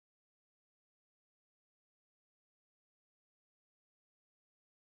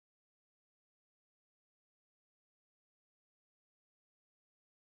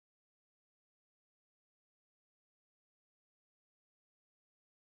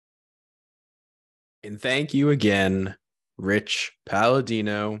And thank you again, Rich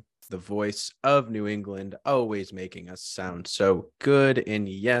Palladino, the voice of New England, always making us sound so good. And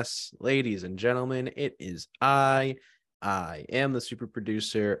yes, ladies and gentlemen, it is I. I am the super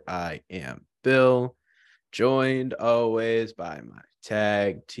producer. I am Bill, joined always by my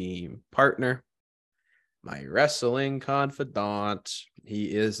tag team partner, my wrestling confidant. He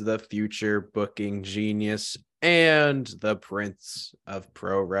is the future booking genius and the prince of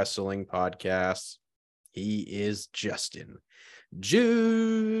pro wrestling podcasts. He is Justin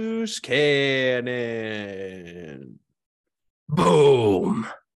Juice Cannon. Boom.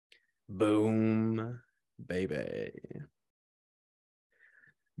 Boom, baby.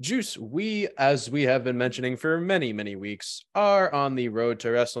 Juice, as we have been mentioning for many, many weeks, are on the road to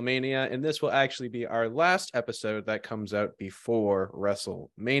WrestleMania, and this will actually be our last episode that comes out before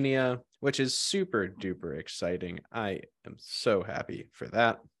WrestleMania, which is super duper exciting. I am so happy for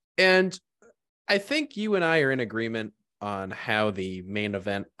that. And I think you and I are in agreement on how the main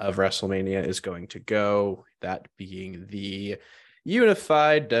event of WrestleMania is going to go, that being the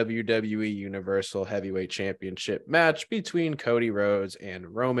unified WWE Universal Heavyweight Championship match between Cody Rhodes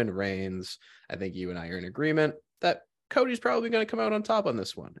and Roman Reigns. I think you and I are in agreement that Cody's probably going to come out on top on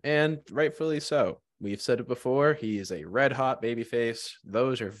this one, and rightfully so. We've said it before. He is a red hot babyface.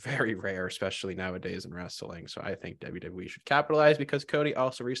 Those are very rare, especially nowadays in wrestling. So I think WWE should capitalize, because Cody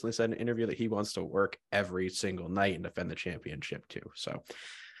also recently said in an interview that he wants to work every single night and defend the championship too. So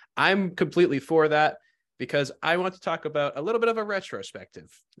I'm completely for that, because I want to talk about a little bit of a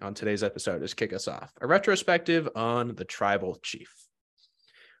retrospective on today's episode to kick us off. A retrospective on the Tribal Chief.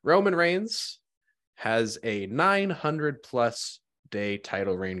 Roman Reigns has a 900 plus day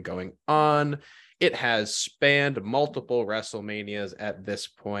title reign going on. It has spanned multiple WrestleManias at this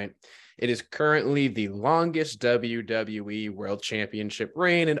point. It is currently the longest WWE World Championship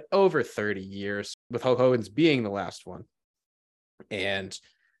reign in over 30 years, with Hulk Hogan's being the last one. And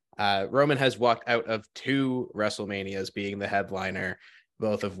Roman has walked out of 2 WrestleManias being the headliner,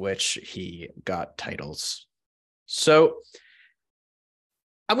 both of which he got titles. So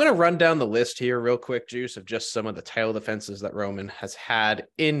I'm going to run down the list here real quick, Juice, of just some of the title defenses that Roman has had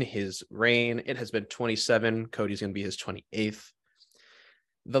in his reign. It has been 27. Cody's going to be his 28th.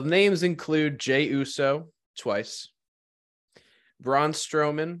 The names include Jey Uso twice, Braun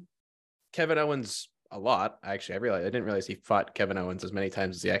Strowman, Kevin Owens a lot. Actually, I didn't realize he fought Kevin Owens as many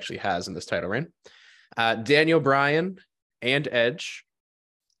times as he actually has in this title reign. Daniel Bryan and Edge,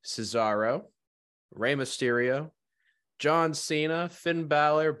 Cesaro, Rey Mysterio, John Cena, Finn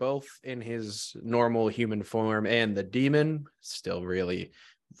Balor, both in his normal human form, and the Demon. Still really,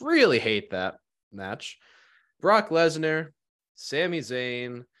 really hate that match. Brock Lesnar, Sami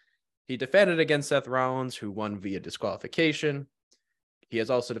Zayn. He defended against Seth Rollins, who won via disqualification. He has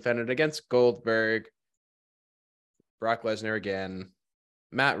also defended against Goldberg, Brock Lesnar again,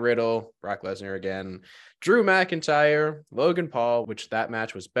 Matt Riddle, Brock Lesnar again, Drew McIntyre, Logan Paul, which that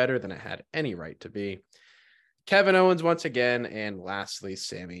match was better than it had any right to be, Kevin Owens once again, and lastly,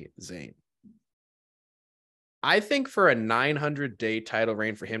 Sami Zayn. I think for a 900-day title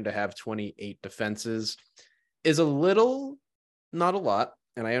reign, for him to have 28 defenses is a little, not a lot.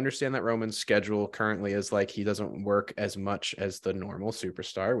 And I understand that Roman's schedule currently is like he doesn't work as much as the normal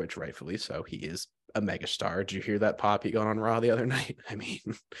superstar, which rightfully so. He is a megastar. Did you hear that pop he got on Raw the other night? I mean,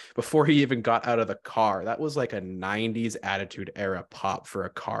 before he even got out of the car, that was like a 90s Attitude Era pop for a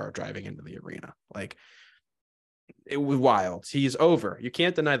car driving into the arena. Like, it was wild. He's over. You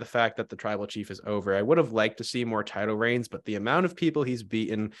can't deny the fact that the Tribal Chief is over. I would have liked to see more title reigns, but the amount of people he's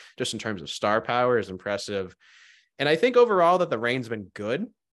beaten just in terms of star power is impressive. And I think overall that the reign's been good,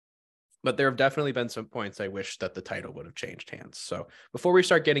 but there have definitely been some points I wish that the title would have changed hands. So before we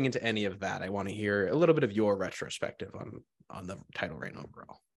start getting into any of that, I want to hear a little bit of your retrospective on the title reign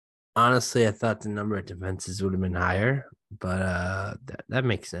overall. Honestly, I thought the number of defenses would have been higher, but that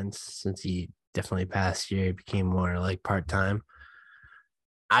makes sense since he definitely past year became more like part-time.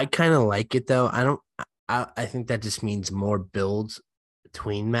 I kind of like it though. I think that just means more builds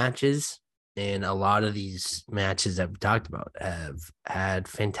between matches. And a lot of these matches that we talked about have had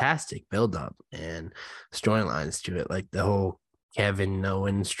fantastic build up and storylines to it. Like the whole Kevin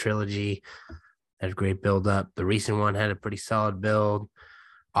Owens trilogy had a great build up. The recent one had a pretty solid build.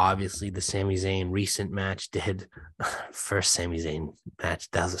 Obviously, the Sami Zayn recent match did. First Sami Zayn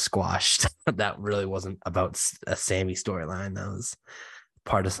match, that was a squash. That really wasn't about a Sami storyline. That was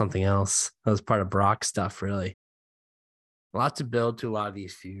part of something else. That was part of Brock stuff, really. Lots to build to a lot of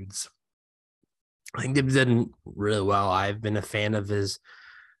these feuds. I think they've done really well. I've been a fan of his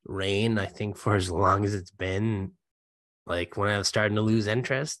reign, I think, for as long as it's been. Like when I was starting to lose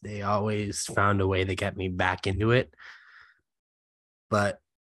interest, they always found a way to get me back into it. But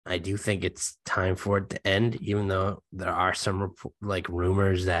I do think it's time for it to end, even though there are some like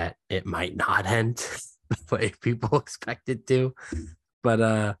rumors that it might not end the way people expect it to. But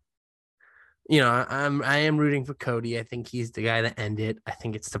I am rooting for Cody. I think he's the guy to end it. I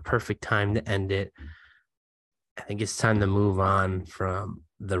think it's the perfect time to end it. I think it's time to move on from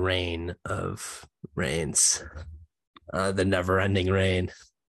the reign of reigns, the never-ending reign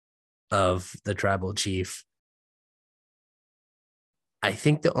of the tribal chief. I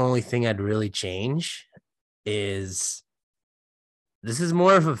think the only thing I'd really change is this is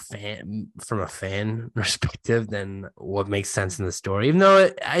more of a fan from a fan perspective than what makes sense in the story, even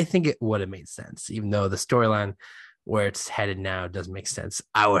though I think it would have made sense, even though the storyline where it's headed now does make sense.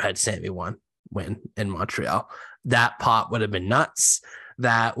 I would have had Sammy win in Montreal. That pop would have been nuts.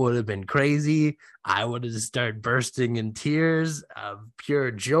 That would have been crazy. I would have just started bursting in tears of pure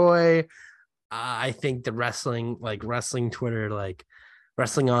joy. I think the wrestling Twitter, like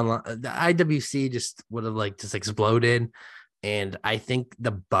wrestling online, the IWC just would have just exploded. And I think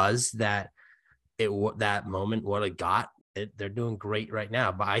the buzz that moment would have got it, they're doing great right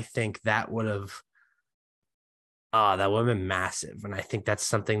now. But I think that would have been massive. And I think that's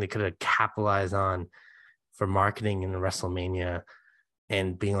something they could have capitalized on for marketing in the WrestleMania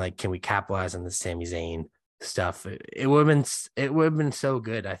and being like, can we capitalize on the Sami Zayn stuff? It would have been so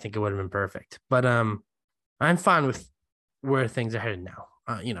good. I think it would have been perfect. But I'm fine with where things are headed now.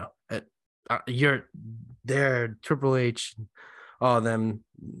 You're there, Triple H, all of them,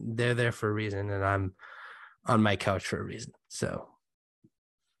 they're there for a reason, and I'm on my couch for a reason. So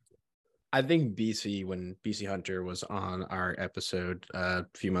I think BC, when BC Hunter was on our episode a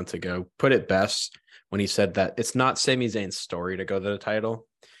few months ago, put it best when he said that it's not Sami Zayn's story to go to the title.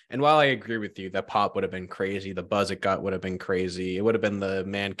 And while I agree with you, that pop would have been crazy, the buzz it got would have been crazy, it would have been the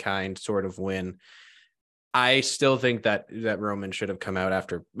Mankind sort of win. I still think that Roman should have come out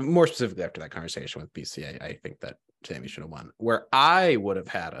after, more specifically after that conversation with BC. I think that Sami should have won. Where I would have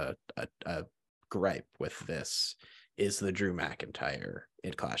had a gripe with this is the Drew McIntyre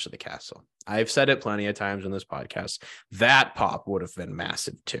in Clash of the Castle. I've said it plenty of times in this podcast. That pop would have been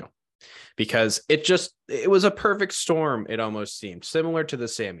massive too, because it was a perfect storm. It almost seemed similar to the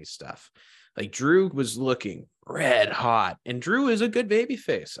Sami stuff. Like Drew was looking red hot, and Drew is a good baby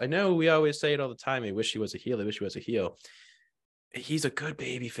face. I know we always say it all the time. I wish he was a heel. I wish he was a heel. He's a good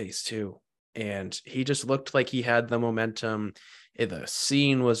baby face too. And he just looked like he had the momentum. The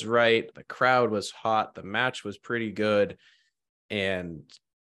scene was right. The crowd was hot. The match was pretty good. And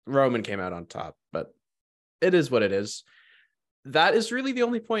Roman came out on top, but it is what it is. That is really the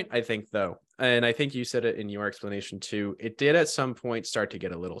only point, I think, though. And I think you said it in your explanation too. It did at some point start to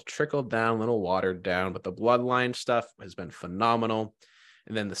get a little trickled down, a little watered down, but the bloodline stuff has been phenomenal.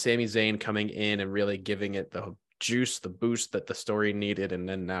 And then the Sami Zayn coming in and really giving it the juice, the boost that the story needed. And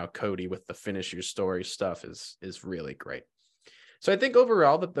then now Cody with the finish your story stuff is really great. So I think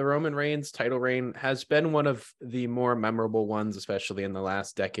overall that the Roman Reigns title reign has been one of the more memorable ones, especially in the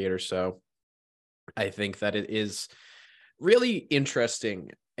last decade or so. I think that it is really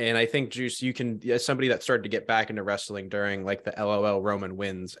interesting. And I think, Juice, you can, as somebody that started to get back into wrestling during like the LOL Roman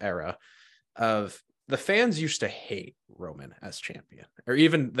wins era, of the fans used to hate Roman as champion, or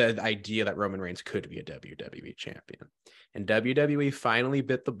even the idea that Roman Reigns could be a WWE champion. And WWE finally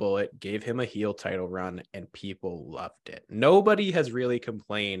bit the bullet, gave him a heel title run, and people loved it. Nobody has really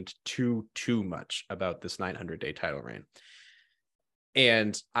complained too much about this 900-day title reign.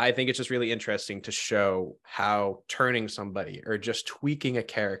 And I think it's just really interesting to show how turning somebody or just tweaking a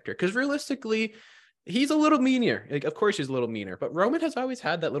character, because realistically, he's a little meaner. Like, of course, he's a little meaner, but Roman has always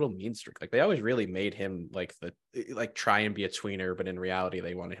had that little mean streak. Like, they always really made him try and be a tweener, but in reality,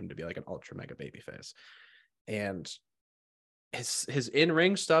 they wanted him to be like an ultra mega babyface. And his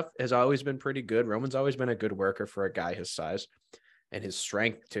in-ring stuff has always been pretty good. Roman's always been a good worker for a guy his size, and his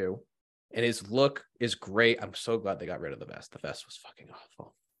strength too. And his look is great. I'm so glad they got rid of the vest. The vest was fucking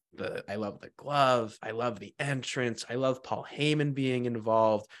awful. I love the glove. I love the entrance. I love Paul Heyman being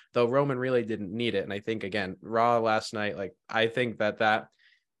involved, though Roman really didn't need it. And I think, again, Raw last night, I think that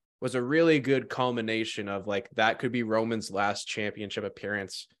was a really good culmination of that could be Roman's last championship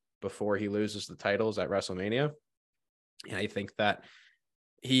appearance before he loses the titles at WrestleMania. And I think that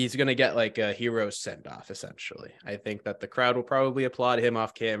he's going to get a hero send off, essentially. I think that the crowd will probably applaud him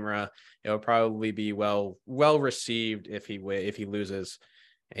off camera. It will probably be well received if he loses.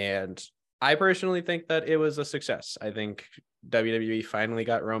 And I personally think that it was a success. I think WWE finally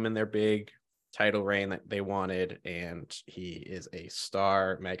got Roman their big title reign that they wanted, and he is a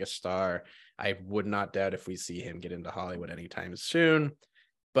star, mega star. I would not doubt if we see him get into Hollywood anytime soon,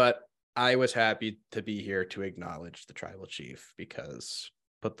 but I was happy to be here to acknowledge the tribal chief, because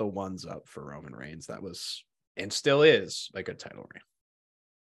put the ones up for Roman Reigns. That was, and still is, a good title reign.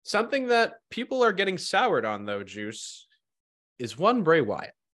 Something that people are getting soured on, though, Juice, is one Bray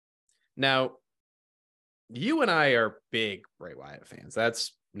Wyatt. Now, you and I are big Bray Wyatt fans.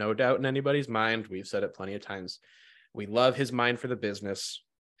 That's no doubt in anybody's mind. We've said it plenty of times. We love his mind for the business.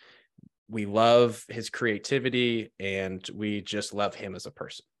 We love his creativity, and we just love him as a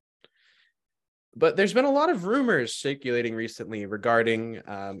person. But there's been a lot of rumors circulating recently regarding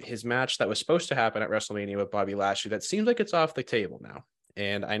his match that was supposed to happen at WrestleMania with Bobby Lashley that seems like it's off the table now.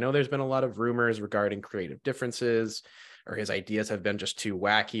 And I know there's been a lot of rumors regarding creative differences, or his ideas have been just too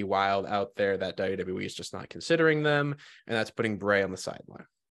wacky, wild out there that WWE is just not considering them, and that's putting Bray on the sideline.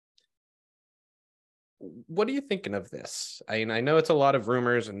 What are you thinking of this? I mean, I know it's a lot of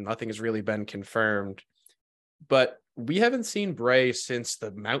rumors and nothing has really been confirmed, but we haven't seen Bray since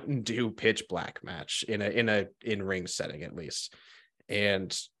the Mountain Dew pitch black match in a in-ring setting, at least.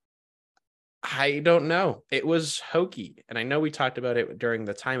 And I don't know. It was hokey. And I know we talked about it during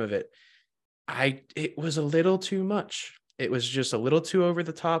the time of it. It was a little too much. It was just a little too over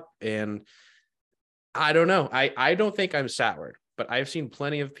the top. And I don't know. I don't think I'm soured, but I've seen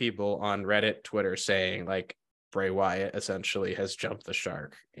plenty of people on Reddit, Twitter saying like Bray Wyatt essentially has jumped the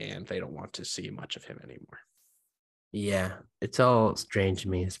shark and they don't want to see much of him anymore. Yeah, it's all strange to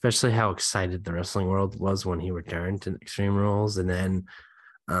me, especially how excited the wrestling world was when he returned to Extreme Rules, and then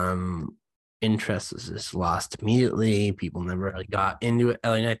interest was just lost immediately. People never really got into it.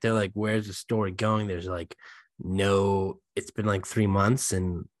 LA Knight, they're like, where's the story going? There's like it's been like 3 months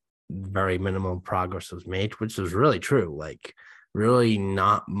and very minimal progress was made, which was really true. Like, really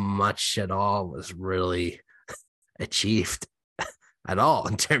not much at all was really achieved at all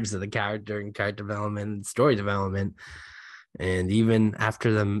in terms of the character and character development and story development. And even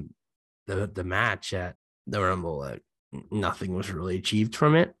after the match at the Rumble, like, nothing was really achieved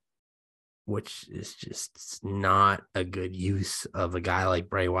from it, which is just not a good use of a guy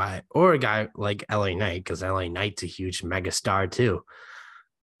like Bray Wyatt or a guy like LA Knight, because LA Knight's a huge mega star too.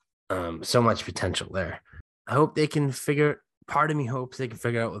 So much potential there. I hope they can part of me hopes they can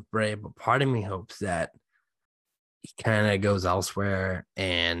figure out with Bray, but part of me hopes that he kind of goes elsewhere.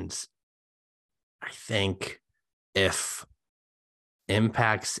 And I think if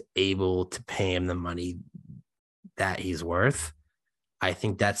Impact's able to pay him the money that he's worth, I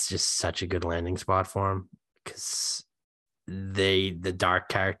think that's just such a good landing spot for him, because the dark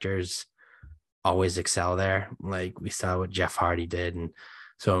characters always excel there. Like we saw what Jeff Hardy did, and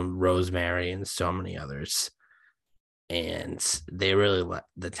so Rosemary and so many others. And they really let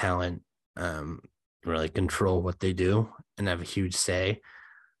the talent really control what they do and have a huge say,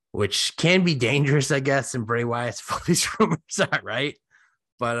 which can be dangerous, I guess, in Bray Wyatt's all these rumors are, right?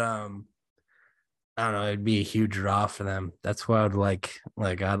 But I don't know, it'd be a huge draw for them. That's what I'd like.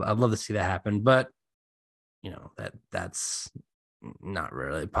 Like I'd love to see that happen, but that's not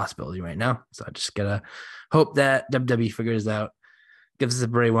really a possibility right now. So I just gotta hope that WWE figures out, gives us a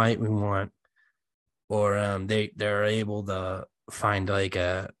Bray Wyatt we want, or they're able to find like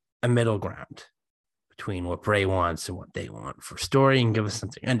a middle ground between what Bray wants and what they want for story, and give us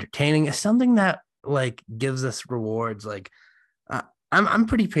something entertaining. It's something that like gives us rewards. Like I'm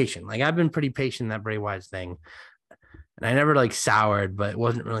pretty patient. Like I've been pretty patient in that Bray Wyatt thing, and I never like soured, but it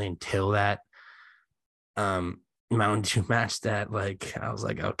wasn't really until that Mountain Dew match that like I was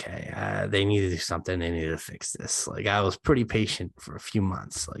like, okay, they need to do something. They need to fix this. Like I was pretty patient for a few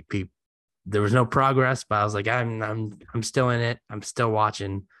months. Like there was no progress, but I was like, I'm still in it. I'm still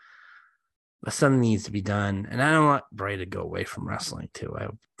watching. But something needs to be done, and I don't want Bray to go away from wrestling too. I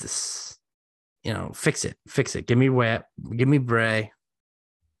hope this, fix it. Give me Bray.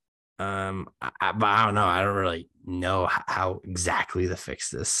 But I don't know. I don't really know how exactly to fix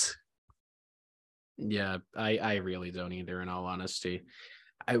this. Yeah, I really don't either, in all honesty.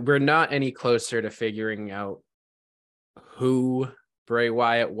 We're not any closer to figuring out who Bray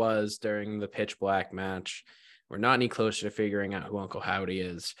Wyatt was during the pitch black match. We're not any closer to figuring out who Uncle Howdy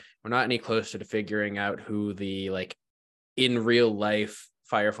is. We're not any closer to figuring out who the like in real life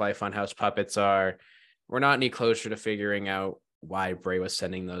Firefly Funhouse puppets are. We're not any closer to figuring out why Bray was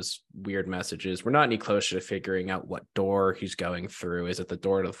sending those weird messages. We're not any closer to figuring out what door he's going through. Is it the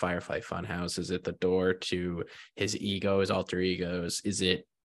door to the Firefly Funhouse? Is it the door to his ego, his alter egos? Is it,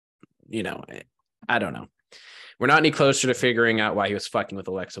 I don't know. We're not any closer to figuring out why he was fucking with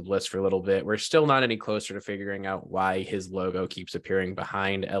Alexa Bliss for a little bit. We're still not any closer to figuring out why his logo keeps appearing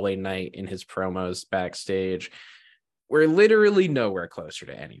behind LA Knight in his promos backstage. We're literally nowhere closer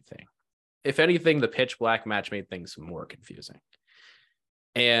to anything. If anything, the pitch black match made things more confusing.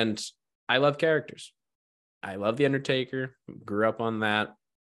 And I love characters. I love The Undertaker, grew up on that.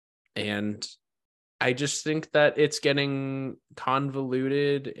 And I just think that it's getting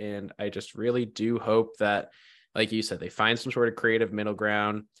convoluted. And I just really do hope that, like you said, they find some sort of creative middle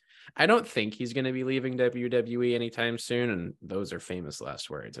ground. I don't think he's going to be leaving WWE anytime soon. And those are famous last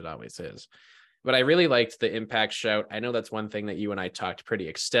words. It always is. But I really liked the Impact shout. I know that's one thing that you and I talked pretty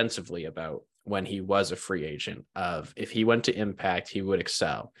extensively about when he was a free agent, of if he went to Impact, he would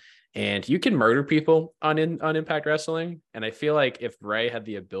excel. And you can murder people on Impact Wrestling. And I feel like if Bray had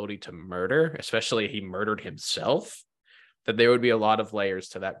the ability to murder, especially if he murdered himself, that there would be a lot of layers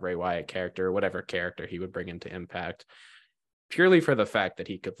to that Bray Wyatt character, or whatever character he would bring into Impact, purely for the fact that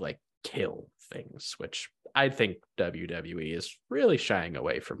he could like kill things, which I think WWE is really shying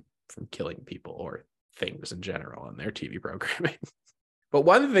away from killing people or things in general on their TV programming. But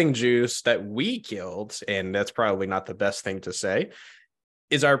one thing, Juice, that we killed, and that's probably not the best thing to say,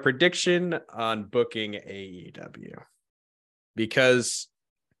 is our prediction on booking AEW. Because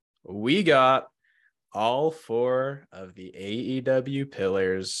we got all 4 of the AEW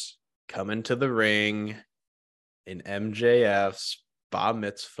pillars coming to the ring in MJF's bar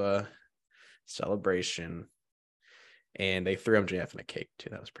mitzvah celebration. And they threw MJF in a cake too.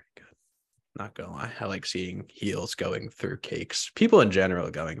 That was pretty good. Not gonna lie. I like seeing heels going through cakes. People in general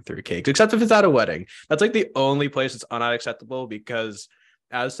going through cakes, except if it's at a wedding. That's like the only place it's unacceptable, because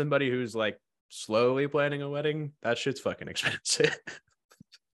as somebody who's like slowly planning a wedding, that shit's fucking expensive.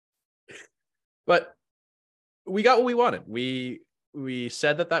 But we got what we wanted. We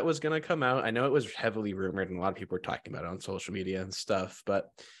said that was going to come out. I know it was heavily rumored and a lot of people were talking about it on social media and stuff, but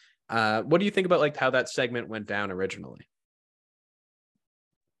what do you think about like how that segment went down originally?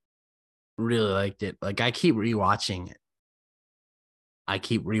 Really liked it. Like, I keep rewatching it. I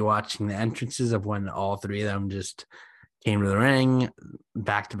keep rewatching the entrances of when all 3 of them just came to the ring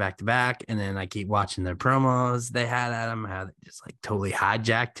back to back to back. And then I keep watching their promos they had at them, how they just like totally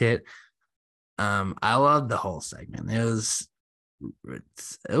hijacked it. I loved the whole segment. It was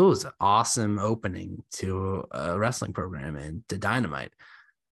an awesome opening to a wrestling program and to Dynamite.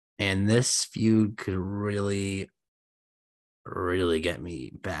 And this feud could really get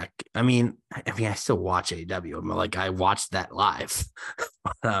me back. I mean, I still watch AEW. I'm like, I watched that live.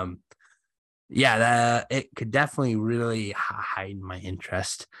 Yeah, it could definitely really hide my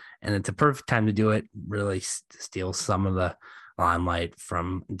interest, and it's a perfect time to do it. Really steal some of the limelight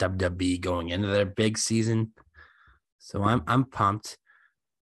from WWE going into their big season. So I'm pumped,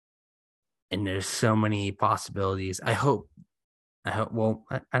 and there's so many possibilities. I hope. Well,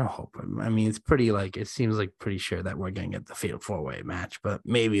 I don't hope. I mean, it's pretty like it seems like pretty sure that we're gonna get the Fatal 4-Way match, but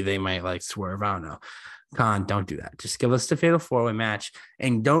maybe they might like swerve. I don't know. Con, don't do that. Just give us the Fatal 4-Way match,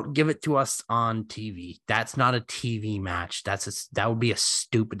 and don't give it to us on TV. That's not a TV match. That would be a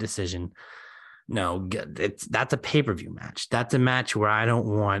stupid decision. No, that's a pay-per-view match. That's a match where I don't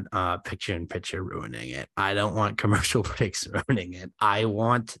want picture-in-picture ruining it. I don't want commercial breaks ruining it. I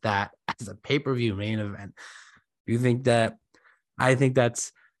want that as a pay-per-view main event. You think that? I think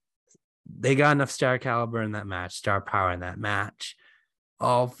they got enough star caliber in that match, star power in that match.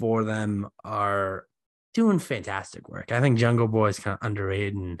 All 4 of them are doing fantastic work. I think Jungle Boy is kind of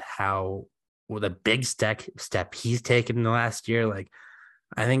underrated in how the big step he's taken in the last year. Like,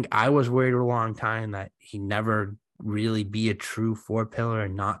 I think I was worried a long time that he never really be a true 4 pillar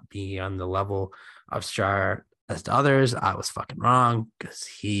and not be on the level of star as to others. I was fucking wrong, because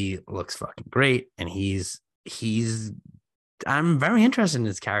he looks fucking great, and I'm very interested in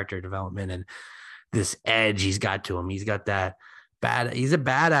his character development and this edge he's got to him. He's got that he's a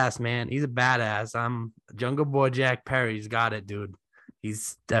badass, man. He's a badass. I'm Jungle Boy Jack Perry. He's got it, dude.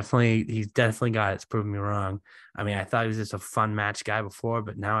 He's definitely got it. It's proving me wrong. I mean, I thought he was just a fun match guy before,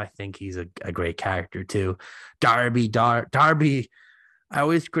 but now I think he's a great character too. Darby, I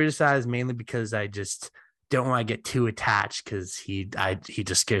always criticize mainly because I just don't want to get too attached, because he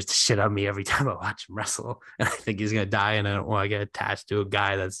just scares the shit out of me every time I watch him wrestle. And I think he's gonna die, and I don't want to get attached to a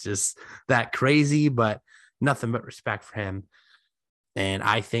guy that's just that crazy, but nothing but respect for him. And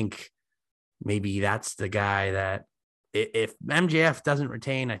I think maybe that's the guy that if MJF doesn't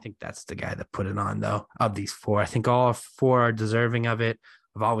retain, I think that's the guy that put it on, though, of these 4. I think all 4 are deserving of it.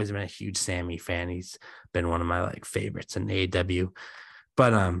 I've always been a huge Sammy fan. He's been one of my like favorites in AEW.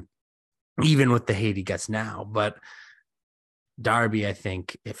 But even with the hate he gets now. But Darby, I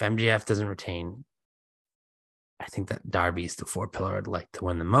think if MJF doesn't retain, I think that Darby is the four pillar I'd like to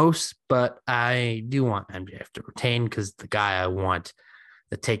win the most, but I do want MJF to retain because the guy I want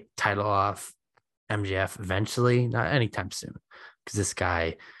to take title off MJF eventually, not anytime soon, because this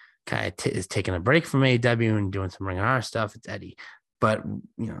guy kind of is taking a break from AEW and doing some Ring of Honor stuff. It's Eddie, but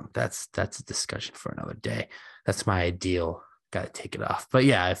that's a discussion for another day. That's my ideal. Got to take it off. But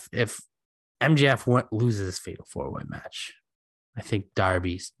yeah, if MJF loses this fatal 4-way match, I think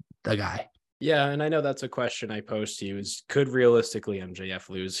Darby's the guy. Yeah, and I know that's a question I posed to you is could realistically MJF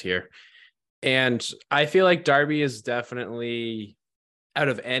lose here? And I feel like Darby is definitely, out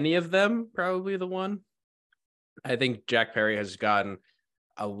of any of them, probably the one. I think Jack Perry has gotten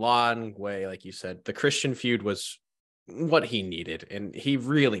a long way, like you said. The Christian feud was what he needed, and he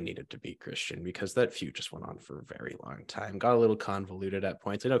really needed to beat Christian because that feud just went on for a very long time. Got a little convoluted at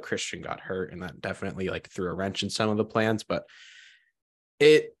points. I know Christian got hurt, and that definitely like threw a wrench in some of the plans, but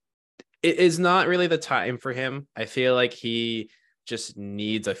it is not really the time for him. I feel like he just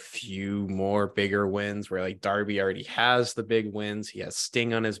needs a few more bigger wins where like Darby already has the big wins. He has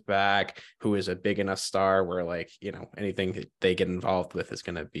Sting on his back, who is a big enough star where like, anything that they get involved with is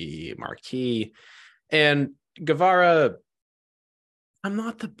going to be marquee. And Guevara, I'm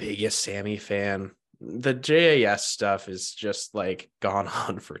not the biggest Sammy fan. The JAS stuff is just like gone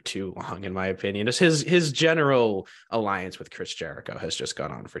on for too long, in my opinion. Just his general alliance with Chris Jericho has just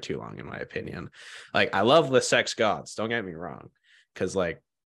gone on for too long, in my opinion. Like, I love the sex gods, don't get me wrong, because like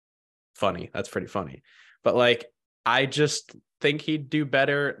funny, that's pretty funny. But like, I just think he'd do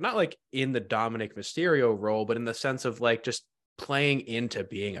better, not like in the Dominic Mysterio role, but in the sense of like just playing into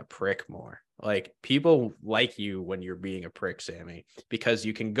being a prick more. Like, people like you when you're being a prick, Sammy, because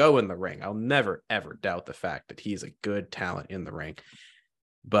you can go in the ring. I'll never, ever doubt the fact that he's a good talent in the ring.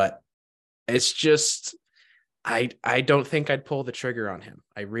 But it's just, I don't think I'd pull the trigger on him.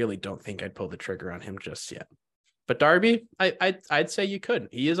 I really don't think I'd pull the trigger on him just yet. But Darby, I'd say you could.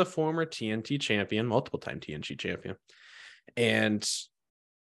 He is a former TNT champion, multiple time TNT champion. And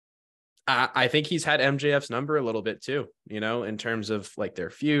I think he's had MJF's number a little bit too, in terms of like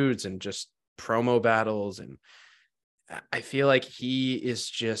their feuds and just promo battles. And I feel like he is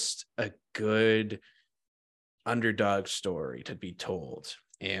just a good underdog story to be told.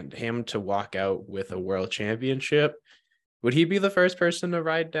 And him to walk out with a world championship, would he be the first person to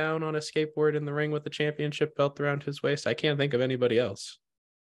ride down on a skateboard in the ring with the championship belt around his waist? I can't think of anybody else.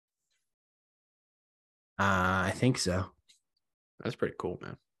 I think so. That's pretty cool,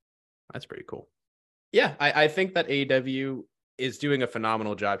 man. That's pretty cool. Yeah, I think that AEW is doing a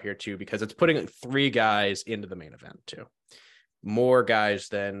phenomenal job here too, because it's putting 3 guys into the main event too. More guys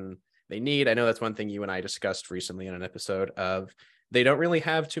than they need. I know that's one thing you and I discussed recently in an episode of they don't really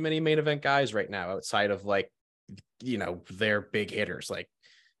have too many main event guys right now outside of like, their big hitters like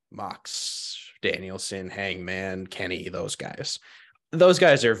Mox, Danielson, Hangman, Kenny, those guys. Those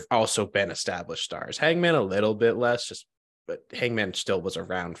guys have also been established stars. Hangman a little bit less, but Hangman still was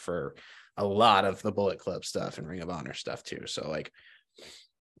around for a lot of the Bullet Club stuff and Ring of Honor stuff too. So like,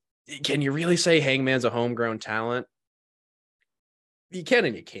 can you really say Hangman's a homegrown talent? You can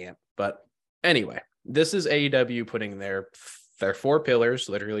and you can't. But anyway, this is AEW putting their 4 pillars,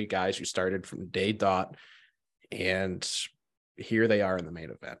 literally guys who started from day dot, and here they are in the main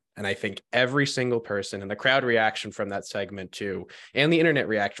event. And I think every single person, and the crowd reaction from that segment too, and the internet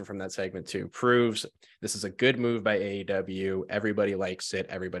reaction from that segment too, proves this is a good move by AEW. Everybody likes it.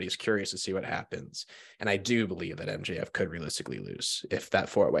 Everybody's curious to see what happens. And I do believe that MJF could realistically lose if that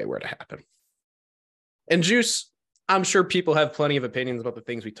 4-way were to happen. And Juice, I'm sure people have plenty of opinions about the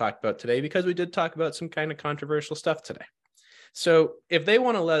things we talked about today, because we did talk about some kind of controversial stuff today. So if they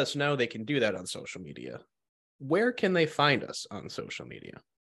want to let us know, they can do that on social media. Where can they find us on social media?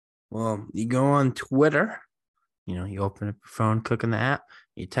 Well, you go on Twitter, you open up your phone, click on the app,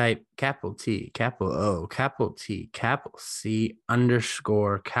 you type capital T, capital O, capital T, capital C,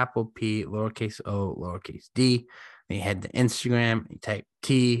 underscore, capital P, lowercase o, lowercase d. Then you head to Instagram, you type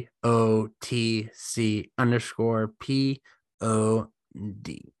TOTC underscore POD.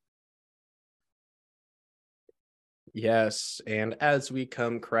 Yes, and as we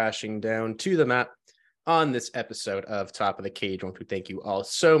come crashing down to the mat on this episode of Top of the Cage, I want to thank you all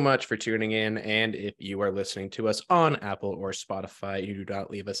so much for tuning in. And if you are listening to us on Apple or Spotify, you do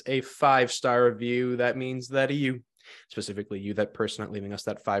not leave us a 5-star review, that means that you, specifically you, that person not leaving us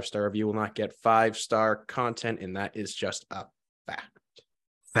that 5-star review, will not get 5-star content, and that is just a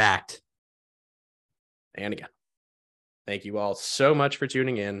fact. And again, thank you all so much for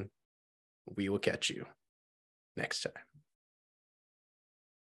tuning in. We will catch you next time.